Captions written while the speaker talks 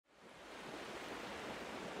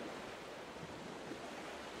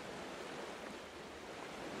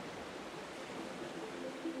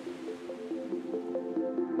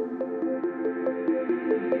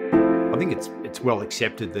It's well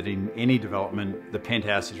accepted that in any development, the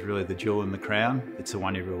penthouse is really the jewel in the crown. It's the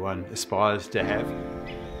one everyone aspires to have.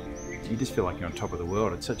 You just feel like you're on top of the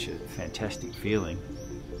world. It's such a fantastic feeling.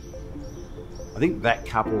 I think that,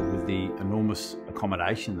 coupled with the enormous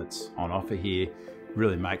accommodation that's on offer here,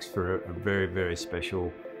 really makes for a very, very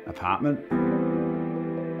special apartment.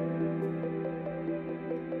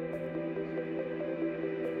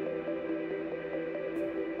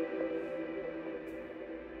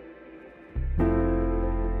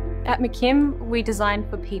 At McKimm, we design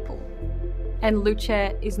for people, and Luce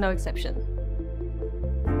is no exception.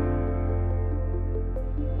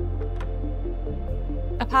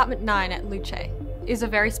 Apartment 9 at Luce is a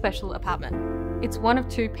very special apartment. It's one of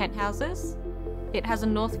 2 penthouses. It has a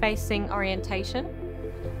north-facing orientation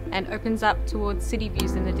and opens up towards city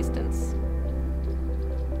views in the distance.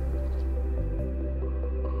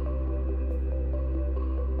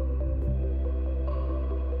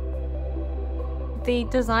 The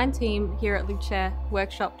design team here at Luce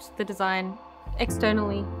workshopped the design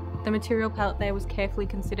externally. The material palette there was carefully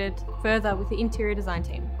considered further with the interior design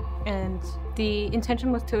team, and the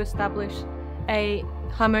intention was to establish a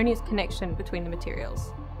harmonious connection between the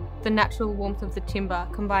materials. The natural warmth of the timber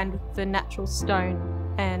combined with the natural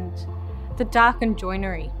stone and the darkened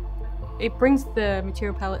joinery. It brings the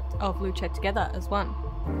material palette of Luce together as one.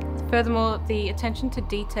 Furthermore, the attention to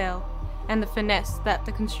detail and the finesse that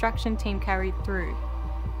the construction team carried through,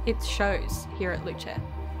 it shows here at Luce.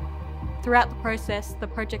 Throughout the process, the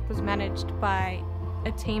project was managed by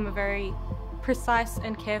a team of very precise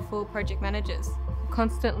and careful project managers,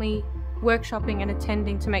 constantly workshopping and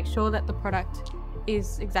attending to make sure that the product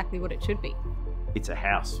is exactly what it should be. It's a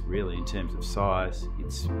house, really, in terms of size.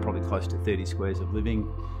 It's probably close to 30 squares of living.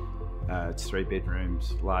 It's 3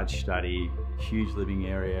 bedrooms, large study, huge living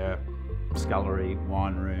area, scullery,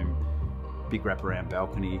 wine room, big wraparound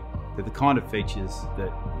balcony. They're the kind of features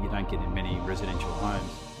that you don't get in many residential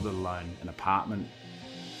homes, let alone an apartment.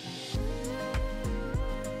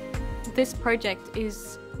 This project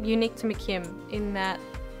is unique to McKimm in that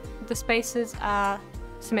the spaces are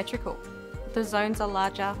symmetrical. The zones are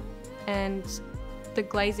larger and the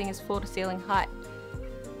glazing is floor to ceiling height.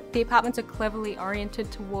 The apartments are cleverly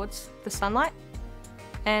oriented towards the sunlight,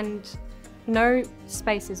 and no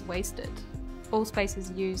space is wasted. All space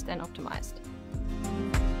is used and optimised.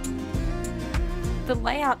 The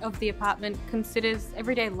layout of the apartment considers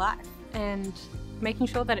everyday life and making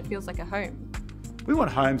sure that it feels like a home. We want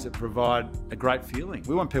homes that provide a great feeling.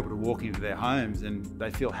 We want people to walk into their homes and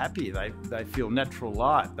they feel happy, they feel natural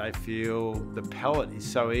light, they feel the palette is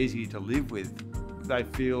so easy to live with. They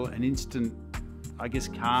feel an instant, I guess,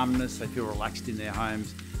 calmness, they feel relaxed in their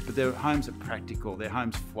homes, but their homes are practical, their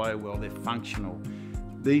homes flow well, they're functional.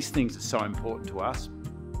 These things are so important to us.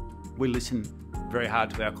 We listen very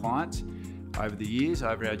hard to our clients. Over the years,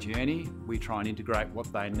 over our journey, we try and integrate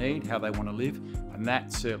what they need, how they want to live, and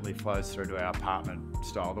that certainly flows through to our apartment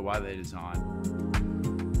style, the way they're designed.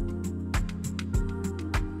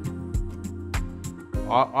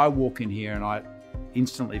 I walk in here and I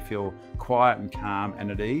instantly feel quiet and calm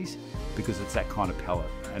and at ease because it's that kind of palette.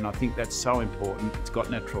 And I think that's so important. It's got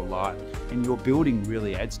natural light and your building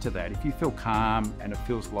really adds to that. If you feel calm and it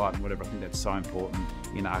feels light and whatever, I think that's so important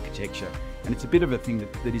in architecture. And it's a bit of a thing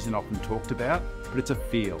that isn't often talked about, but it's a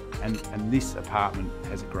feel. And this apartment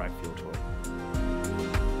has a great feel to it.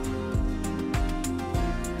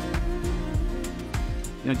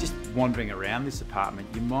 You know, just wandering around this apartment,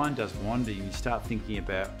 your mind does wander and you start thinking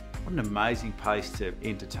about what an amazing place to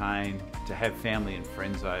entertain, to have family and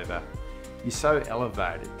friends over. You're so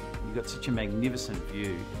elevated, you've got such a magnificent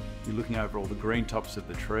view, you're looking over all the green tops of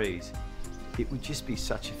the trees. It would just be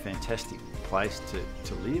such a fantastic place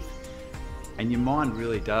to live. And your mind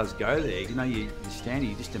really does go there. You know, you're standing,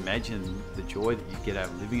 you just imagine the joy that you get out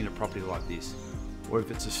of living in a property like this. Or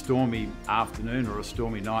if it's a stormy afternoon or a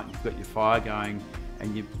stormy night, you've got your fire going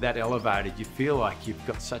and you're that elevated, you feel like you've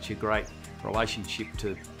got such a great relationship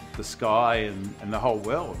to the sky and the whole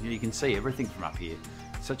world. You can see everything from up here.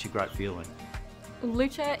 Such a great feeling.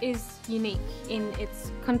 Luce is unique in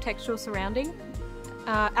its contextual surrounding.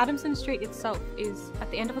 Adamson Street itself is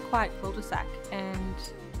at the end of a quiet cul-de-sac and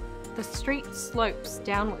the street slopes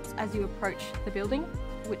downwards as you approach the building,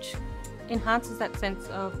 which enhances that sense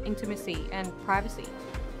of intimacy and privacy.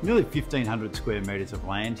 Nearly 1,500 square metres of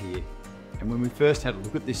land here, and when we first had a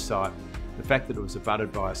look at this site, the fact that it was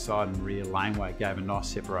abutted by a side and rear laneway gave a nice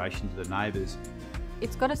separation to the neighbours.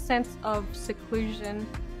 It's got a sense of seclusion,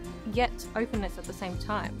 yet openness at the same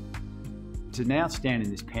time. To now stand in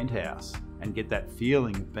this penthouse and get that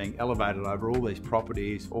feeling of being elevated over all these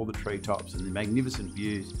properties, all the treetops and the magnificent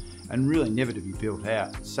views, and really never to be built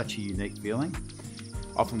out. It's such a unique feeling.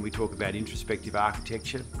 Often we talk about introspective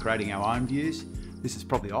architecture, creating our own views. This is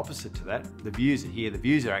probably opposite to that. The views are here, the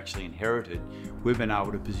views are actually inherited. We've been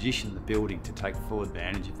able to position the building to take full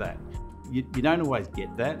advantage of that. You don't always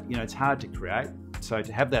get that, it's hard to create. So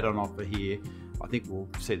to have that on offer here, I think we'll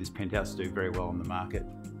see this penthouse do very well on the market.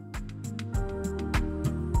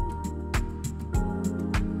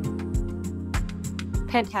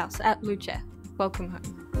 Penthouse at Luce. Welcome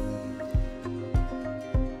home.